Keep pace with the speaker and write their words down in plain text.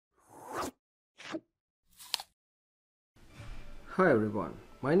Hi everyone,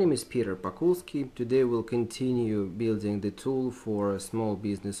 my name is Piterpakulski. Today we'll continue building the tool for a small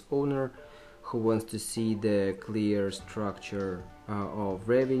business owner who wants to see the clear structure of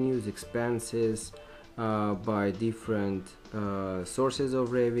revenues, expenses by different sources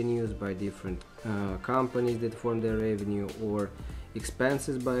of revenues, by different companies that form their revenue, or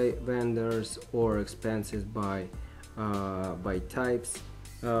expenses by vendors, or expenses by types.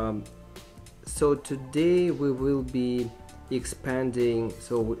 So today we will be expanding.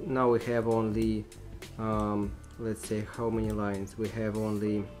 So now we have only let's say, how many lines we have?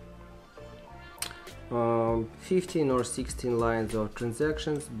 Only 15 or 16 lines of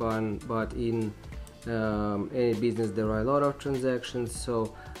transactions, but in any business there are a lot of transactions.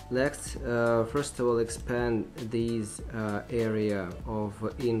 So let's first of all expand these area of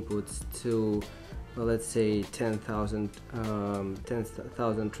inputs to let's say 10,000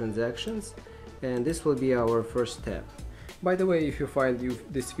 transactions, and this will be our first step. By the way, if you find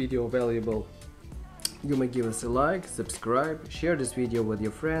this video valuable, you may give us a like, subscribe, share this video with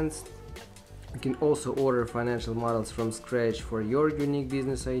your friends. You can also order financial models from scratch for your unique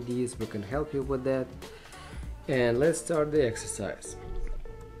business ideas. We can help you with that. And let's start the exercise.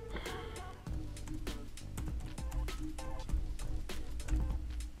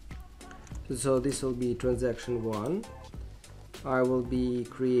 So this will be transaction 1. I will be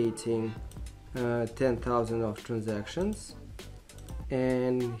creating 10,000 of transactions,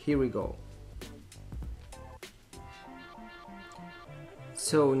 and here we go.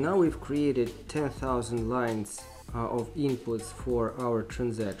 So now we've created 10,000 lines of inputs for our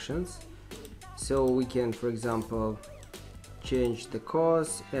transactions. So we can, for example, change the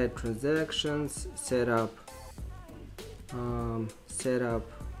cost, add transactions, set up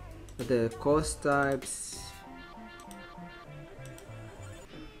the cost types,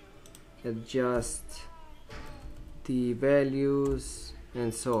 adjust the values,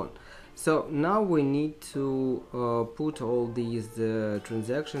 and so on. So now we need to put all these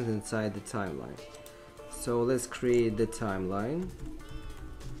transactions inside the timeline. So let's create the timeline.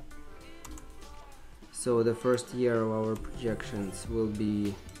 So the first year of our projections will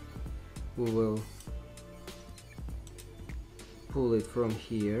be, we will pull it from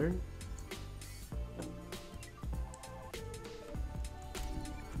here.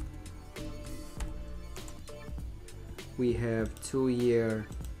 We have 2-year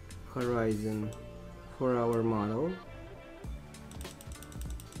horizon for our model.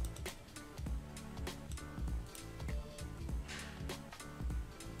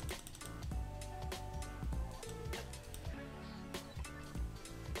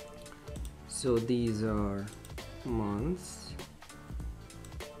 So these are months.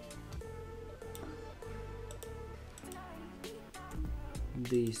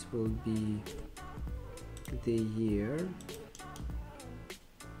 This will be the year.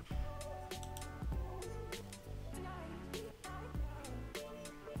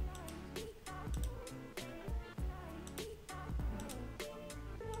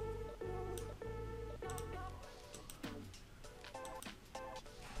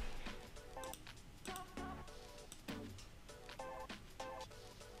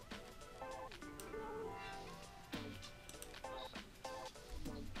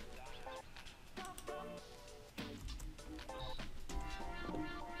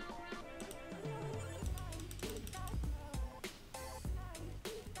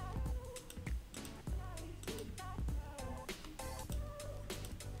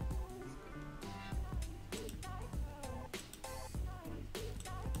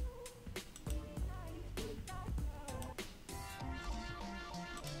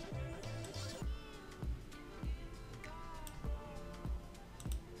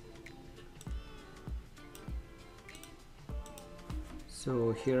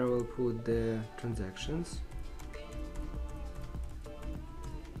 So here I will put the transactions.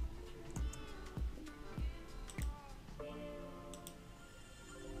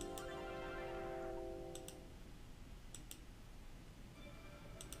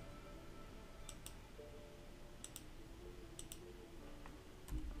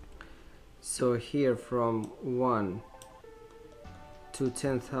 So here from 1 to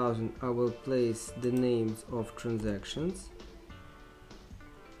 10,000 I will place the names of transactions.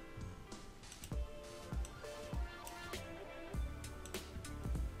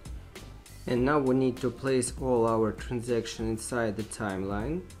 And now we need to place all our transactions inside the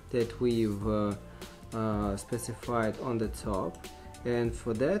timeline that we've specified on the top. And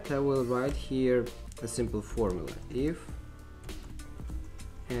for that I will write here a simple formula. If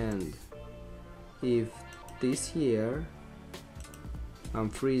this year, I'm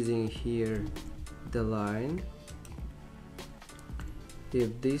freezing here the line,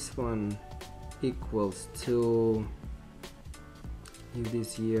 if this one equals to, if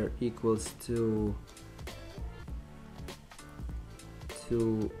this year equals to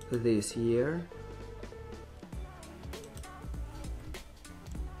this year,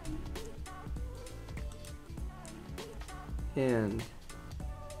 and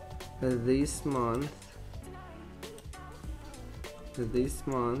this month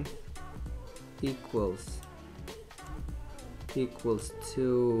equals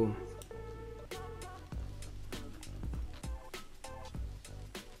to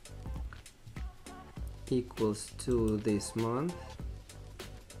this month.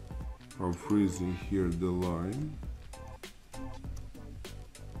 I'm freezing here the line.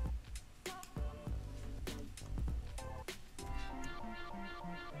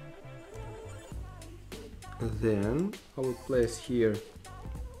 Then I will place here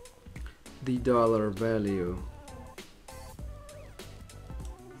the dollar value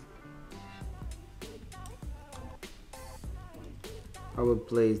I will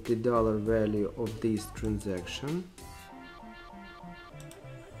place the dollar value of this transaction.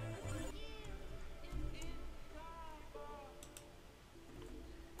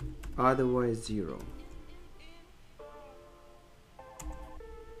 Otherwise 0.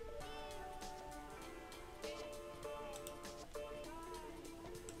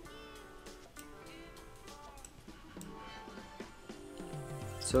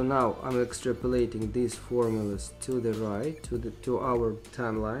 So now I'm extrapolating these formulas to the right, to our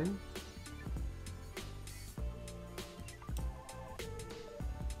timeline.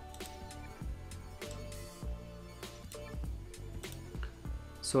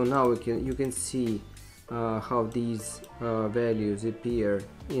 So now you can see how these values appear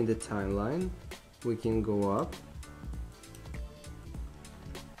in the timeline. We can go up.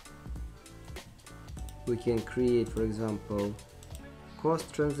 We can create, for example,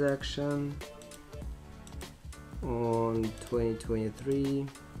 cost transaction on 2023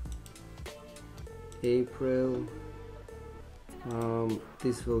 April.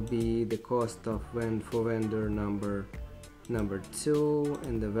 This will be the cost of for vendor number 2,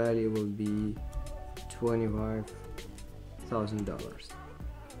 and the value will be $25,000.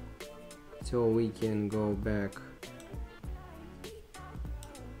 So we can go back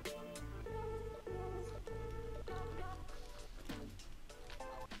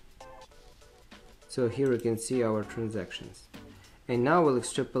so here you can see our transactions, and now we'll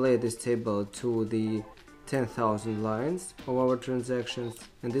extrapolate this table to the 10,000 lines of our transactions,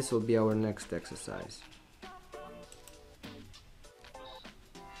 and this will be our next exercise.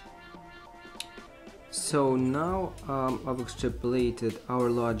 So now I've extrapolated our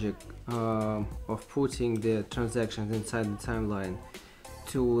logic of putting the transactions inside the timeline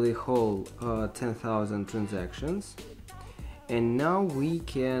to the whole 10,000 transactions, and now we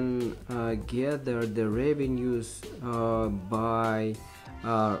can gather the revenues by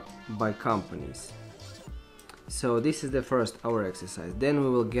companies. So this is the first our exercise. Then we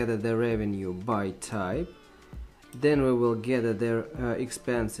will gather the revenue by type. Then we will gather their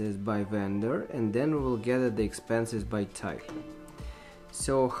expenses by vendor, and then we will gather the expenses by type.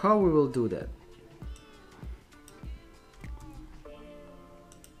 So how we will do that?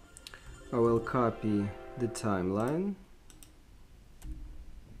 I will copy the timeline.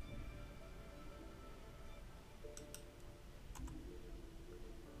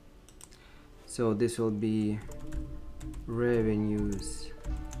 So this will be revenues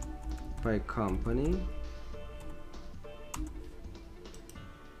by company.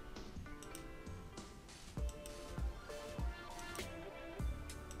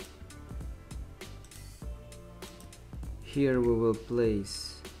 Here we will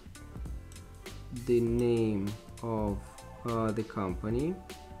place the name of the company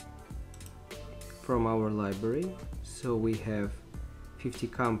from our library. So we have 50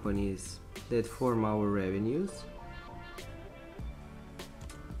 companies that form our revenues.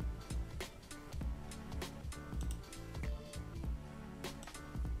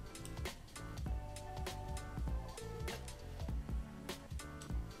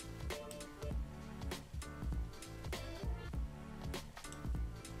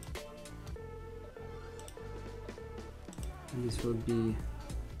 And this will be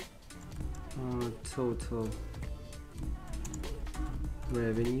total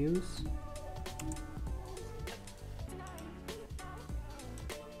revenues.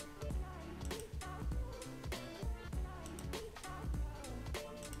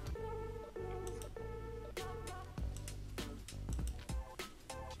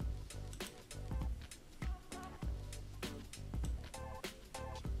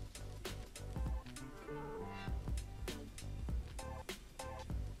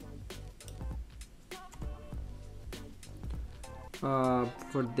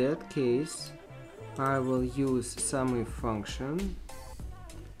 For that case, I will use sum if function,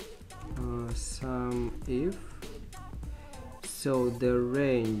 sum if, so the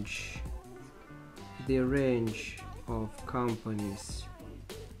range of companies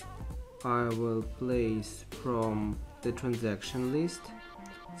I will place from the transaction list.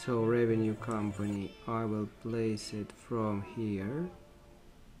 So revenue company, I will place it from here.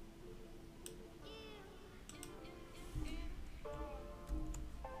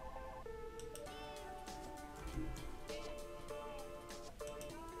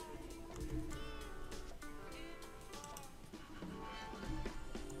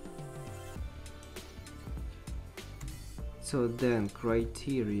 So then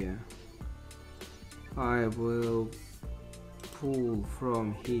criteria, I will pull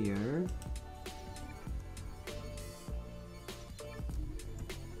from here.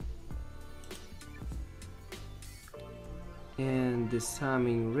 And the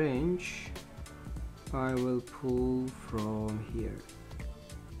summing range, I will pull from here.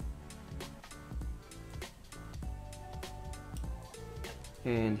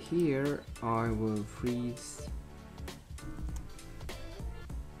 And here I will freeze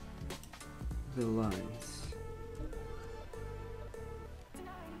the lines.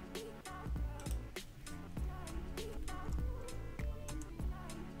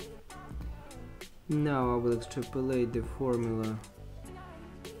 Now I will extrapolate the formula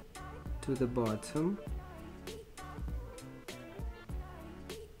to the bottom.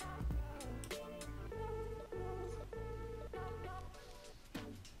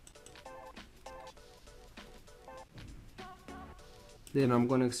 Then I'm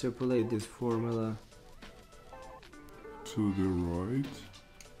going to extrapolate this formula to the right.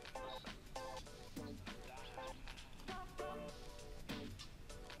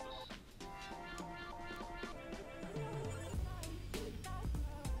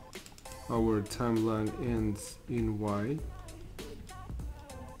 Our timeline ends in Y.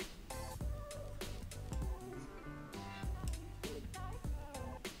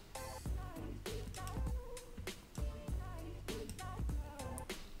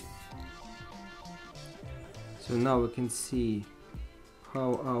 So now we can see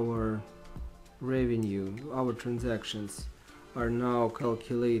how our revenue, our transactions are now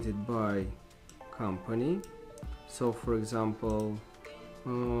calculated by company. So for example,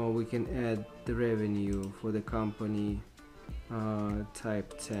 we can add the revenue for the company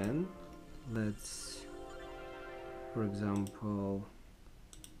type 10. Let's, for example,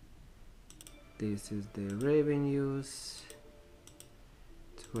 this is the revenues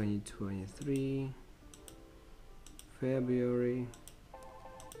 2023 February,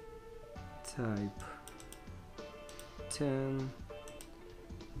 type 10,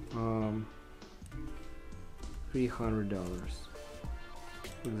 $300,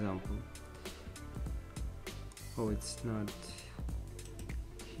 for example. Oh, it's not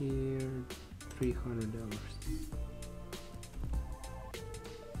here. $300.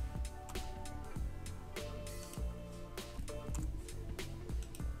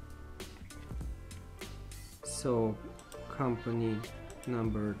 So company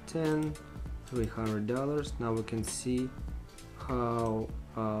number 10, $300. Now we can see how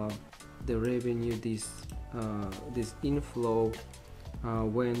the revenue, this inflow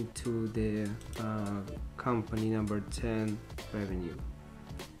went to the company number 10 revenue,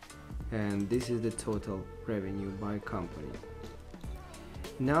 and this is the total revenue by company.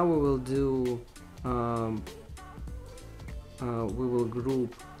 Now we will do we will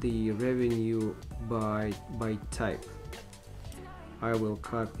group the revenue by type. I will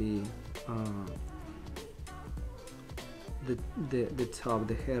copy the top,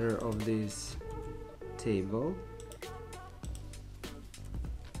 the header of this table.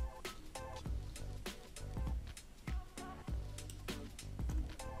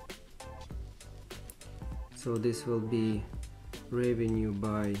 So this will be revenue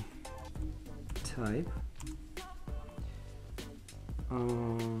by type.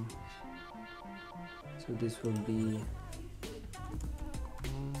 So this will be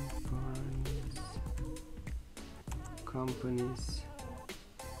companies,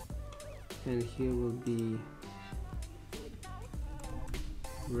 and here will be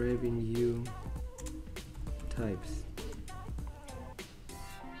revenue types.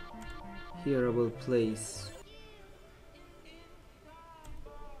 Here I will place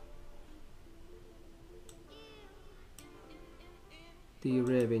the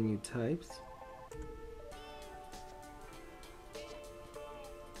revenue types.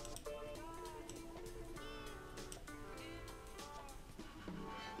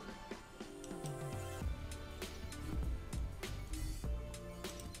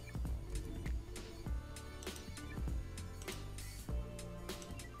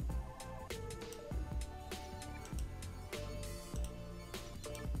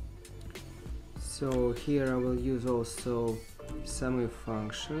 So here I will use also sum if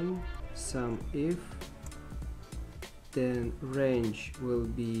function, sum if, then range will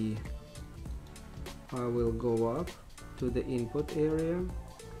be, I will go up to the input area.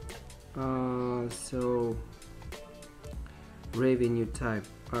 So revenue type,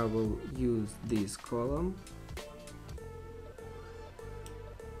 I will use this column.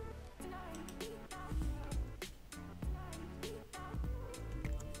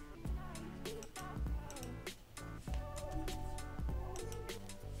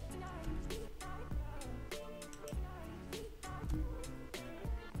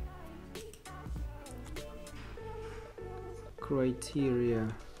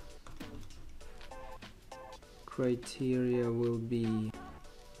 Criteria will be,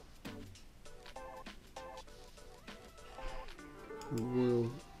 we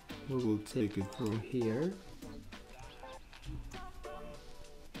will take it from here,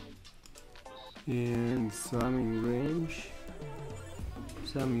 and summing range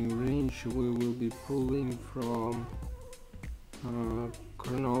we will be pulling from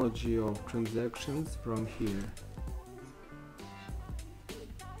chronology of transactions from here.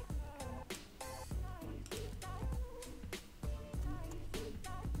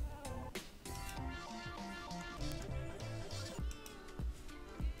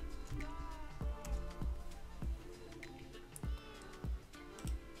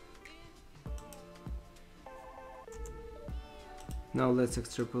 Now let's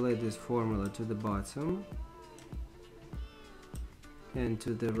extrapolate this formula to the bottom and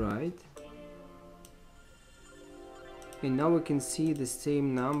to the right. And now we can see the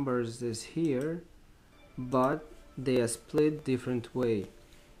same numbers as here, but they are split different way.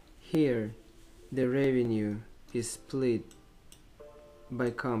 Here the revenue is split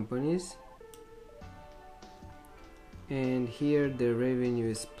by companies, and here the revenue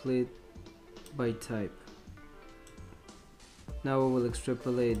is split by type. Now we will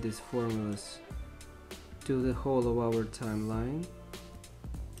extrapolate these formulas to the whole of our timeline.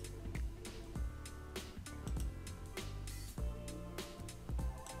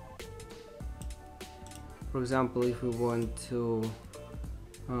 For example, if we want to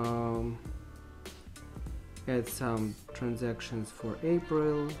add some transactions for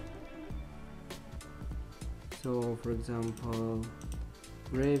April, so for example,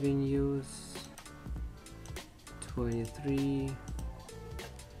 revenues 23,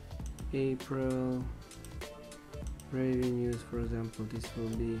 April, revenues, for example, this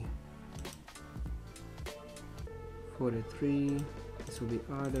will be 43, this will be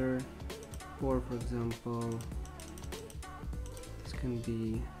other, or for example, this can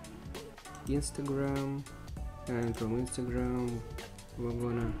be Instagram, and from Instagram we're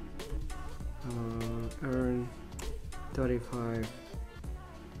gonna earn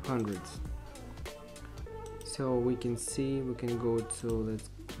 3,500. So we can see, we can go to,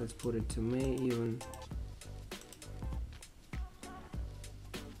 let's put it to May even.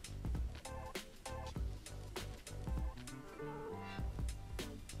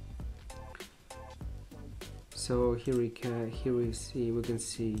 So here we can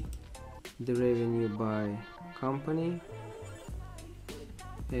see the revenue by company,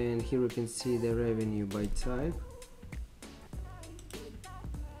 and here we can see the revenue by type.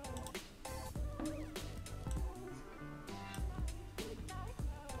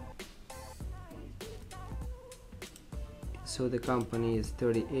 So the company is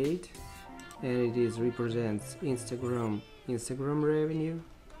 38, and it represents Instagram revenue.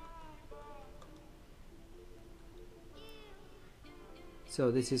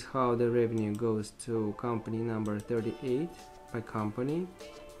 So this is how the revenue goes to company number 38 by company,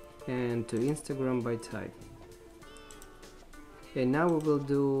 and to Instagram by type. And now we will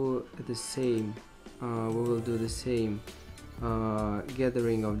do the same.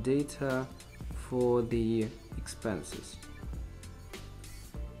 Gathering of data for the expenses.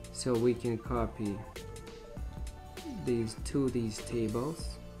 So we can copy these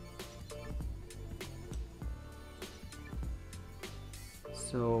tables.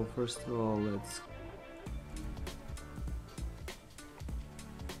 So first of all, let's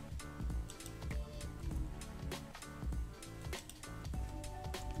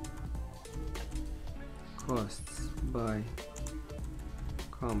costs by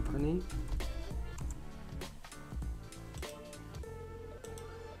company.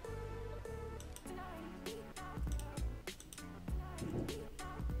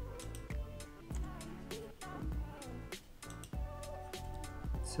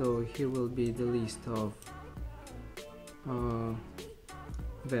 So here will be the list of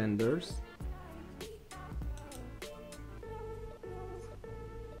vendors.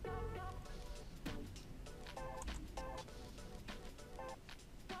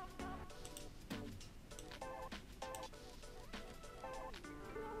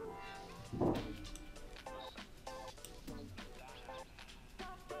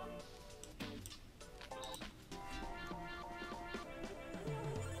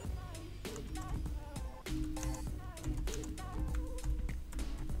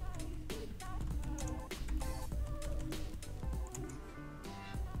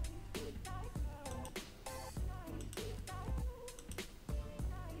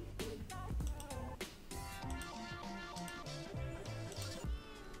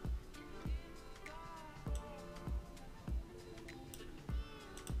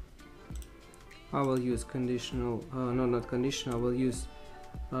 I will use conditional, no, not conditional, I will use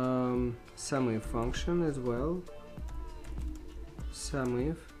sum if function as well. Sum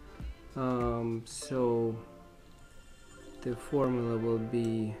if, so the formula will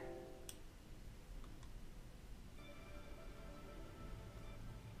be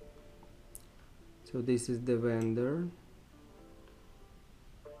so this is the vendor,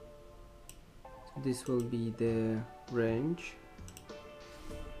 so this will be the range,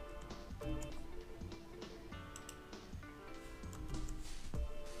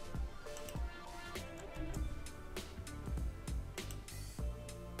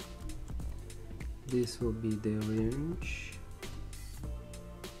 this will be the range,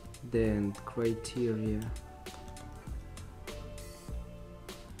 then criteria,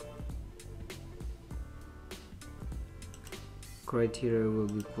 criteria will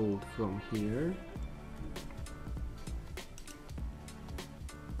be pulled from here,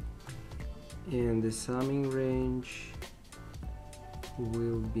 and the summing range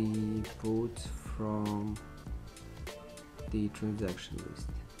will be put from the transaction list.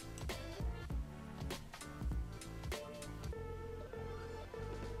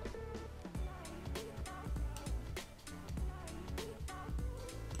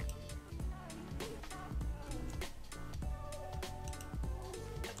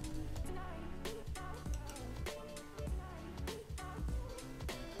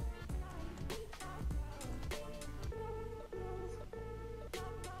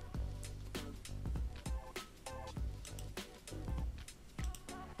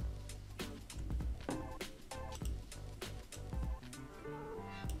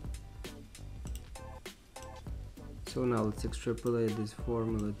 So now let's extrapolate this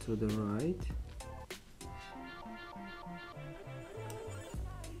formula to the right.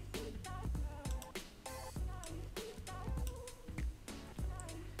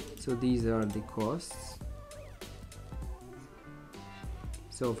 So these are the costs.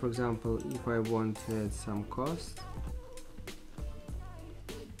 So for example, if I want to add some cost,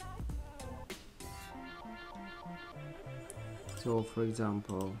 so for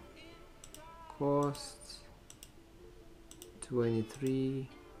example, costs 23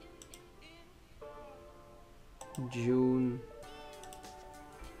 June,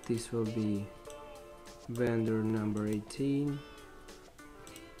 this will be vendor number 18,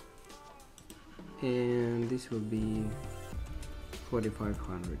 and this will be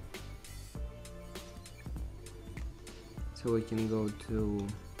 4,500. So we can go to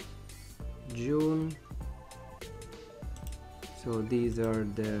June. So these are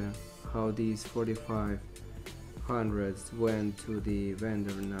the how these 4,500 went to the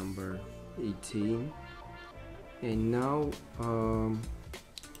vendor number 18, and now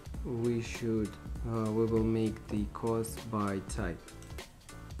we will make the cost by type.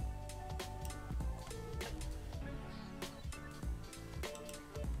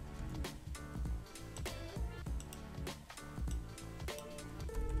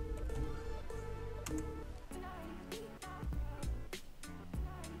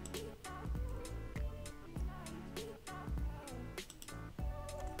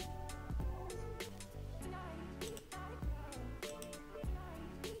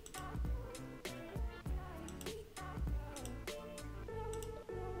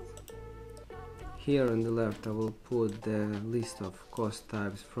 Here on the left I will put the list of cost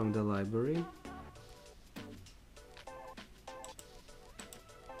types from the library.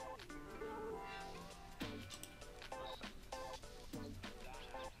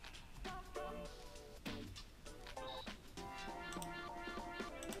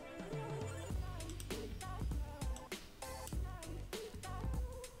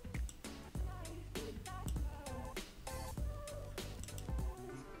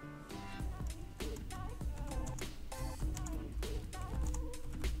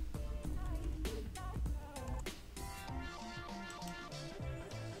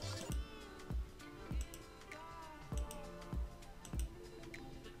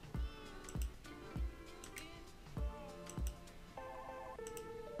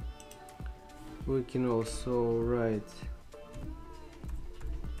 We can also write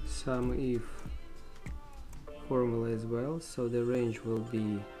sum if formula as well, so the range will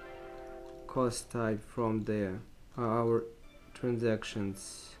be cost type from the our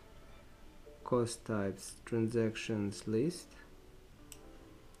transactions cost types transactions list.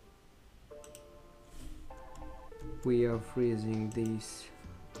 We are freezing this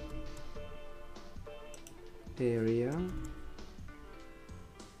area.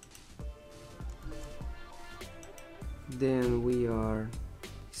 Then we are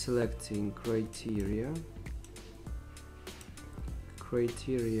selecting criteria.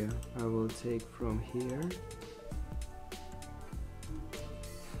 criteria I will take from here,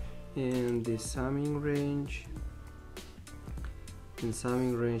 and the summing range. In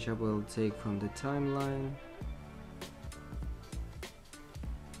summing range I will take from the timeline.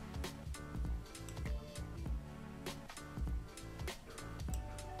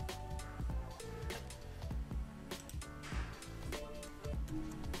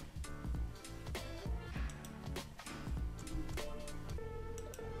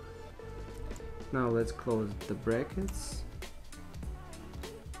 Now let's close the brackets,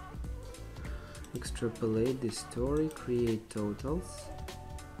 extrapolate the story, create totals.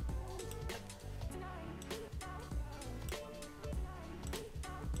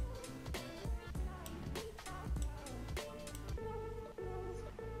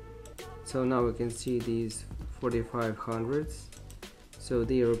 So now we can see these 4500s. So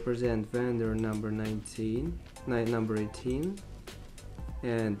they represent vendor number 18,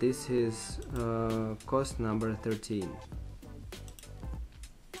 and this is cost number 13.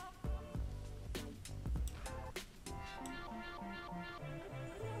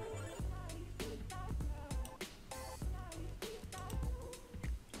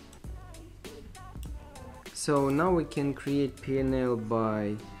 So now we can create P&L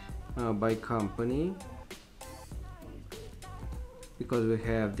by company, because we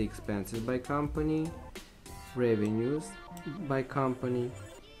have the expenses by company, revenues by company,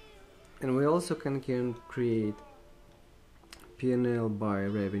 and we also can create P&L by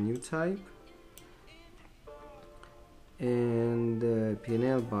revenue type and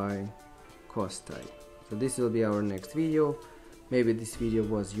P&L by cost type. So this will be our next video. Maybe this video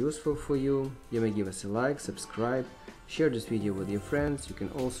was useful for you. You may give us a like, subscribe, share this video with your friends. You can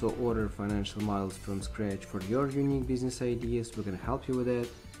also order financial models from scratch for your unique business ideas. We're gonna help you with that.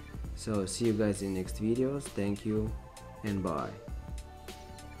 So see you guys in next videos. Thank you and bye.